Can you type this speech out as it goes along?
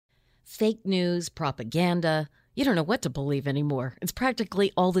Fake news, propaganda. You don't know what to believe anymore. It's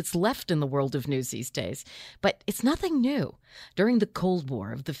practically all that's left in the world of news these days. But it's nothing new. During the Cold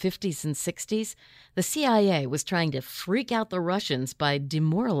War of the 50s and 60s, the CIA was trying to freak out the Russians by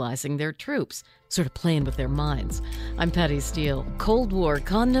demoralizing their troops, sort of playing with their minds. I'm Patty Steele. Cold War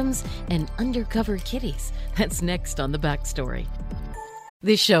condoms and undercover kitties. That's next on The Backstory.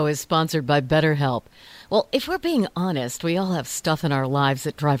 This show is sponsored by BetterHelp. Well, if we're being honest, we all have stuff in our lives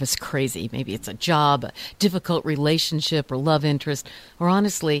that drive us crazy. Maybe it's a job, a difficult relationship, or love interest, or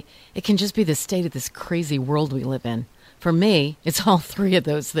honestly, it can just be the state of this crazy world we live in. For me, it's all three of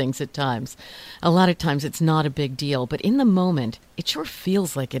those things at times. A lot of times it's not a big deal, but in the moment, it sure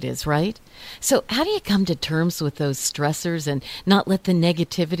feels like it is, right? So how do you come to terms with those stressors and not let the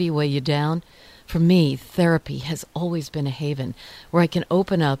negativity weigh you down? For me, therapy has always been a haven where I can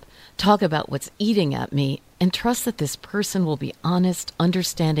open up, talk about what's eating at me, and trust that this person will be honest,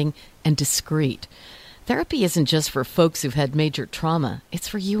 understanding, and discreet. Therapy isn't just for folks who've had major trauma. It's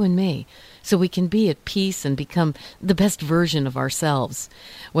for you and me, so we can be at peace and become the best version of ourselves.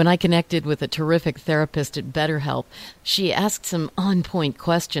 When I connected with a terrific therapist at BetterHelp, she asked some on-point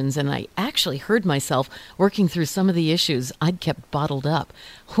questions, and I actually heard myself working through some of the issues I'd kept bottled up.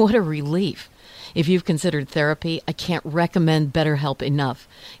 What a relief. If you've considered therapy, I can't recommend BetterHelp enough.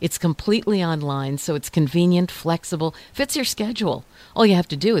 It's completely online, so it's convenient, flexible, fits your schedule. All you have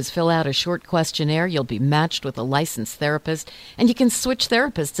to do is fill out a short questionnaire. You'll be matched with a licensed therapist, and you can switch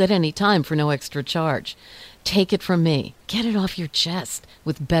therapists at any time for no extra charge. Take it from me. Get it off your chest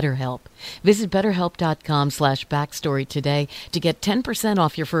with BetterHelp. Visit BetterHelp.com/backstory today to get 10%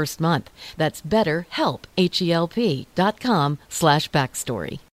 off your first month. That's BetterHelp,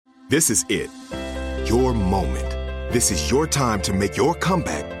 HELP.com/backstory. This is it. Your moment. This is your time to make your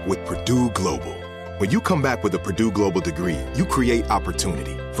comeback with Purdue Global. When you come back with a Purdue Global degree, you create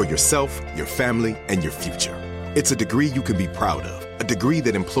opportunity for yourself, your family, and your future. It's a degree you can be proud of, a degree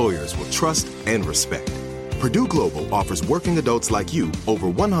that employers will trust and respect. Purdue Global offers working adults like you over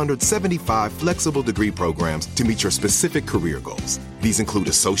 175 flexible degree programs to meet your specific career goals. These include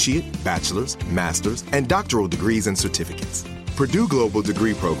associate, bachelor's, master's, and doctoral degrees and certificates. Purdue Global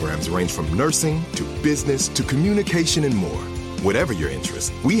degree programs range from nursing to business to communication and more. Whatever your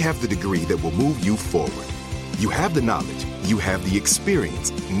interest, we have the degree that will move you forward. You have the knowledge, you have the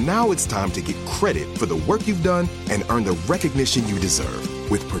experience. Now it's time to get credit for the work you've done and earn the recognition you deserve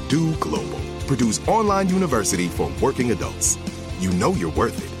with Purdue Global, Purdue's online university for working adults. You know you're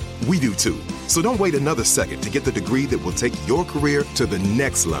worth it. We do too. So don't wait another second to get the degree that will take your career to the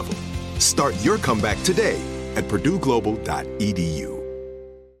next level. Start your comeback today at purdueglobal.edu.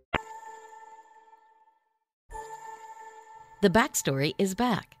 The Backstory is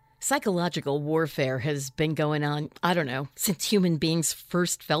back. Psychological warfare has been going on, since human beings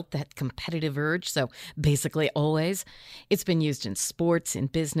first felt that competitive urge, so basically always. It's been used in sports, in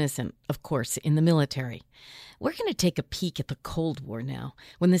business, and, of course, in the military. We're going to take a peek at the Cold War now,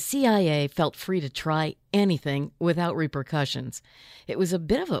 when the CIA felt free to try anything without repercussions. It was a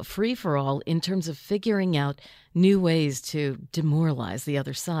bit of a free-for-all in terms of figuring out new ways to demoralize the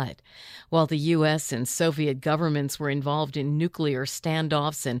other side. While the U.S. and Soviet governments were involved in nuclear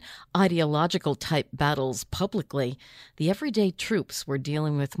standoffs and ideological-type battles publicly, the everyday troops were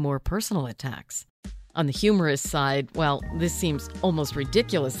dealing with more personal attacks. On the humorous side, well, this seems almost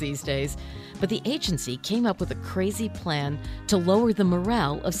ridiculous these days, but the agency came up with a crazy plan to lower the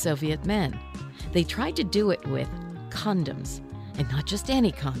morale of Soviet men. They tried to do it with condoms, and not just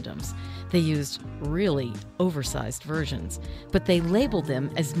any condoms. They used really oversized versions, but they labeled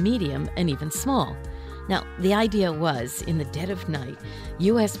them as medium and even small. Now, the idea was, in the dead of night,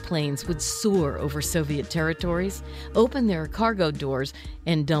 U.S. planes would soar over Soviet territories, open their cargo doors,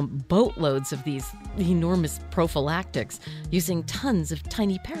 and dump boatloads of these enormous prophylactics using tons of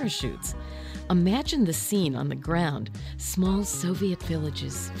tiny parachutes. Imagine the scene on the ground. Small Soviet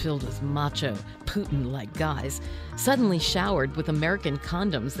villages filled with macho, Putin-like guys, suddenly showered with American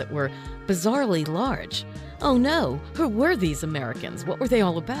condoms that were bizarrely large. Oh no, who were these Americans? What were they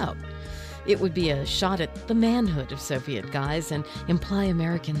all about? It would be a shot at the manhood of Soviet guys and imply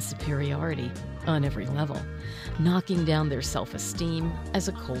American superiority on every level, knocking down their self-esteem as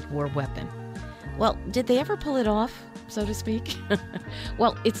a Cold War weapon. Well, did they ever pull it off, so to speak?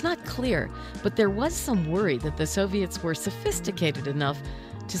 Well, it's not clear, but there was some worry that the Soviets were sophisticated enough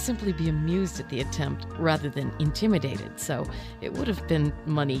to simply be amused at the attempt rather than intimidated, so it would have been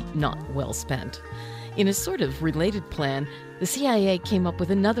money not well spent. In a sort of related plan, the CIA came up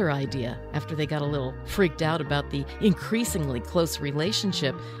with another idea after they got a little freaked out about the increasingly close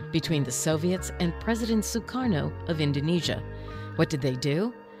relationship between the Soviets and President Sukarno of Indonesia. What did they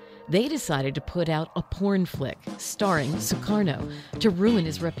do? they decided to put out a porn flick starring Sukarno to ruin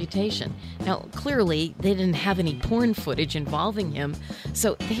his reputation. Now, clearly, they didn't have any porn footage involving him,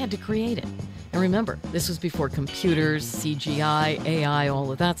 so they had to create it. And remember, this was before computers, CGI, AI,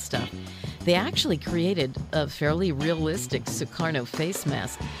 all of that stuff. They actually created a fairly realistic Sukarno face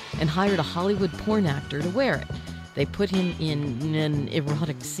mask and hired a Hollywood porn actor to wear it. They put him in an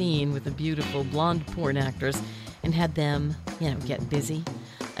erotic scene with a beautiful blonde porn actress and had them, get busy.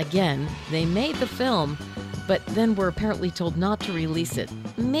 Again, they made the film, but then were apparently told not to release it,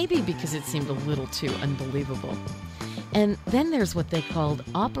 maybe because it seemed a little too unbelievable. And then there's what they called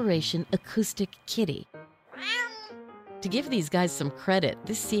Operation Acoustic Kitty. To give these guys some credit,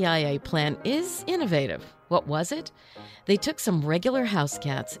 this CIA plan is innovative. What was it? They took some regular house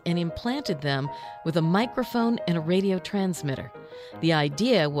cats and implanted them with a microphone and a radio transmitter. The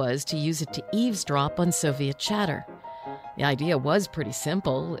idea was to use it to eavesdrop on Soviet chatter. The idea was pretty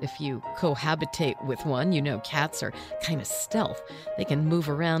simple. If you cohabitate with one, cats are kind of stealth. They can move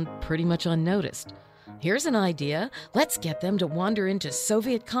around pretty much unnoticed. Here's an idea. Let's get them to wander into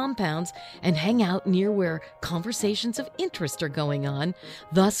Soviet compounds and hang out near where conversations of interest are going on,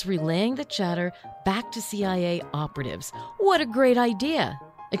 thus relaying the chatter back to CIA operatives. What a great idea!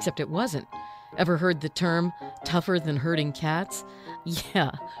 Except it wasn't. Ever heard the term tougher than herding cats?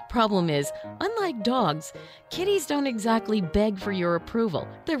 Yeah, problem is, unlike dogs, kitties don't exactly beg for your approval.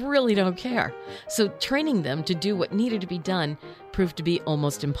 They really don't care. So training them to do what needed to be done proved to be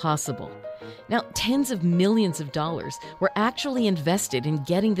almost impossible. Now, tens of millions of dollars were actually invested in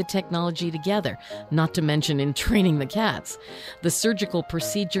getting the technology together, not to mention in training the cats. The surgical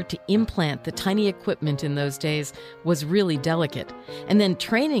procedure to implant the tiny equipment in those days was really delicate, and then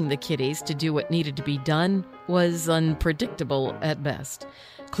training the kitties to do what needed to be done was unpredictable at best.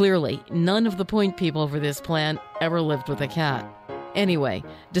 Clearly, none of the point people for this plan ever lived with a cat. Anyway,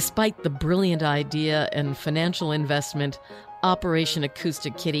 despite the brilliant idea and financial investment, Operation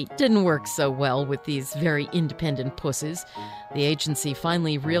Acoustic Kitty didn't work so well with these very independent pussies. The agency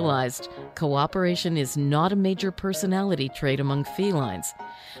finally realized cooperation is not a major personality trait among felines.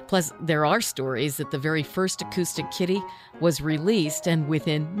 Plus, there are stories that the very first acoustic kitty was released and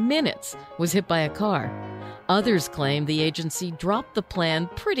within minutes was hit by a car. Others claim the agency dropped the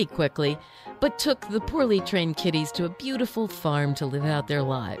plan pretty quickly, but took the poorly trained kitties to a beautiful farm to live out their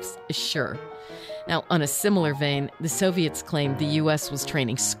lives. Sure. Now, on a similar vein, the Soviets claimed the U.S. was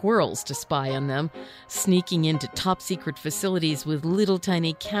training squirrels to spy on them, sneaking into top-secret facilities with little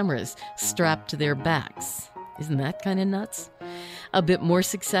tiny cameras strapped to their backs. Isn't that kind of nuts? A bit more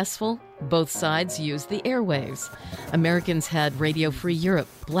successful, both sides used the airwaves. Americans had Radio Free Europe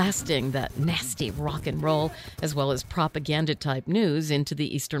blasting that nasty rock and roll, as well as propaganda-type news into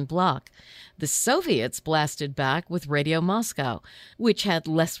the Eastern Bloc. The Soviets blasted back with Radio Moscow, which had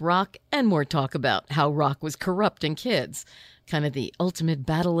less rock and more talk about how rock was corrupting kids. Kind of the ultimate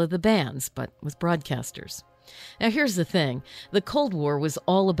battle of the bands, but with broadcasters. Now here's the thing. The Cold War was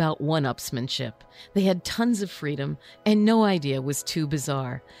all about one-upsmanship. They had tons of freedom, and no idea was too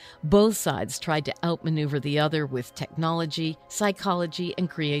bizarre. Both sides tried to outmaneuver the other with technology, psychology, and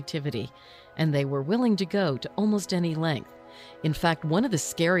creativity, and they were willing to go to almost any length. In fact, one of the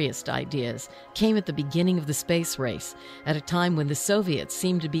scariest ideas came at the beginning of the space race, at a time when the Soviets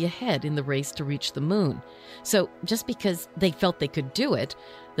seemed to be ahead in the race to reach the moon. So, just because they felt they could do it,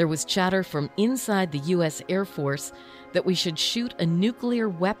 there was chatter from inside the U.S. Air Force that we should shoot a nuclear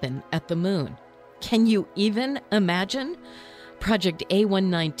weapon at the moon. Can you even imagine? Project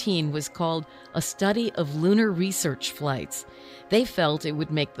A119 was called a study of lunar research flights. They felt it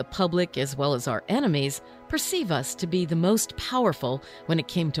would make the public, as well as our enemies, perceive us to be the most powerful when it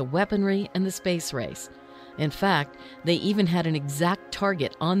came to weaponry and the space race. In fact, they even had an exact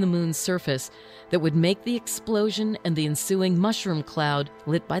target on the moon's surface that would make the explosion and the ensuing mushroom cloud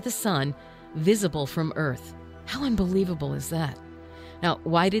lit by the sun visible from Earth. How unbelievable is that? Now,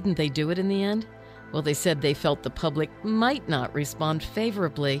 why didn't they do it in the end? Well, they said they felt the public might not respond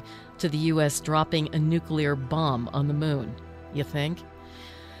favorably to the U.S. dropping a nuclear bomb on the moon. You think?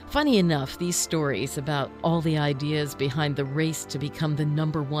 Funny enough, these stories about all the ideas behind the race to become the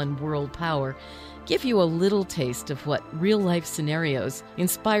 #1 world power give you a little taste of what real-life scenarios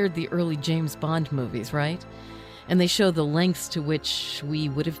inspired the early James Bond movies, right? And they show the lengths to which we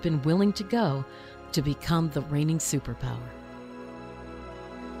would have been willing to go to become the reigning superpower.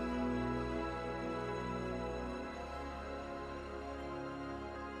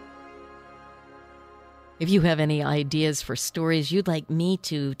 If you have any ideas for stories you'd like me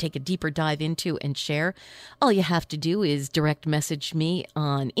to take a deeper dive into and share, all you have to do is direct message me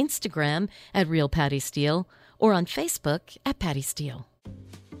on Instagram at RealPattySteele or on Facebook at Patty Steele.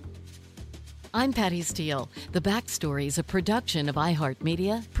 I'm Patty Steele. The Backstory is a production of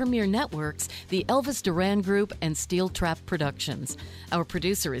iHeartMedia, Premier Networks, the Elvis Duran Group, and Steel Trap Productions. Our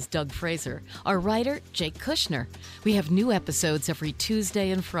producer is Doug Fraser. Our writer, Jake Kushner. We have new episodes every Tuesday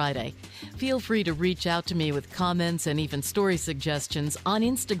and Friday. Feel free to reach out to me with comments and even story suggestions on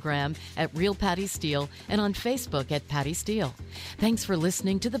Instagram at Real Patty Steele and on Facebook at Patty Steele. Thanks for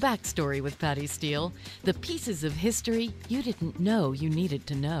listening to The Backstory with Patty Steele. The pieces of history you didn't know you needed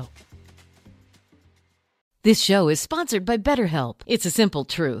to know. This show is sponsored by BetterHelp. It's a simple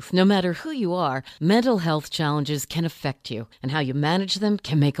truth. No matter who you are, mental health challenges can affect you, and how you manage them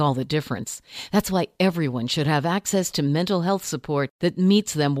can make all the difference. That's why everyone should have access to mental health support that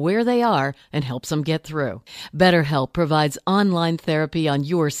meets them where they are and helps them get through. BetterHelp provides online therapy on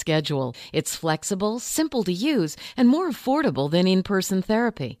your schedule. It's flexible, simple to use, and more affordable than in-person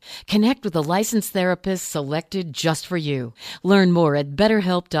therapy. Connect with a licensed therapist selected just for you. Learn more at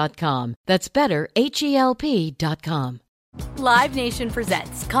BetterHelp.com. That's better, HELP.com. Live Nation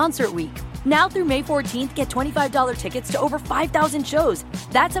presents Concert Week. Now through May 14th, get $25 tickets to over 5,000 shows.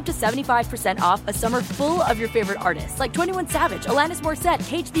 That's up to 75% off a summer full of your favorite artists like 21 Savage, Alanis Morissette,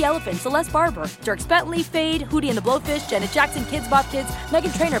 Cage the Elephant, Celeste Barber, Dierks Bentley, Fade, Hootie and the Blowfish, Janet Jackson, Kids Bop Kids,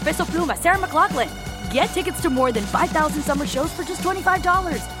 Meghan Trainor, Peso Pluma, Sarah McLachlan. Get tickets to more than 5,000 summer shows for just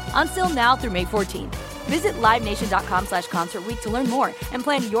 $25. Until now through May 14th. Visit LiveNation.com/Concert Week to learn more and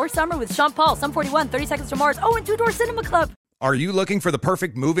plan your summer with Sean Paul, Sum 41, 30 Seconds to Mars, and Two Door Cinema Club. Are you looking for the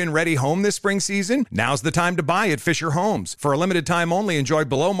perfect move-in ready home this spring season? Now's the time to buy at Fisher Homes. For a limited time only, enjoy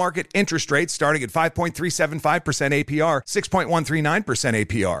below-market interest rates starting at 5.375% APR, 6.139%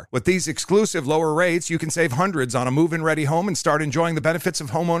 APR. With these exclusive lower rates, you can save hundreds on a move-in ready home and start enjoying the benefits of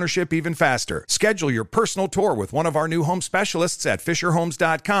homeownership even faster. Schedule your personal tour with one of our new home specialists at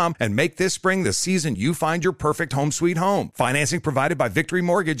FisherHomes.com and make this spring the season you find your perfect home sweet home. Financing provided by Victory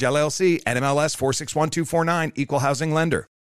Mortgage, LLC, NMLS 461249, Equal Housing Lender.